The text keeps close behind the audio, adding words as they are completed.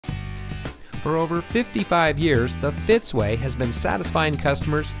For over 55 years, the Fitzway has been satisfying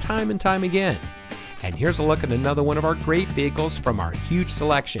customers time and time again. And here's a look at another one of our great vehicles from our huge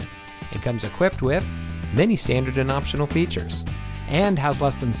selection. It comes equipped with many standard and optional features and has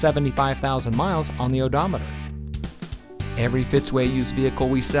less than 75,000 miles on the odometer. Every Fitzway used vehicle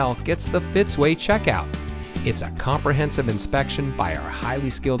we sell gets the Fitzway checkout. It's a comprehensive inspection by our highly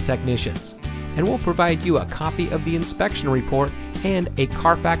skilled technicians, and we'll provide you a copy of the inspection report and a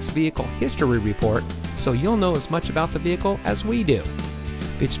Carfax vehicle history report so you'll know as much about the vehicle as we do.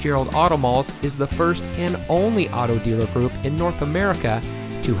 Fitzgerald Auto Malls is the first and only auto dealer group in North America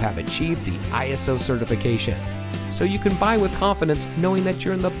to have achieved the ISO certification, so you can buy with confidence knowing that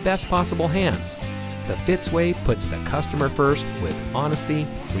you're in the best possible hands. The Fitzway puts the customer first with honesty,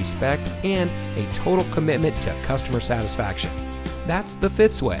 respect, and a total commitment to customer satisfaction. That's the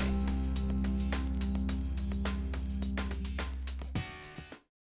Fitzway.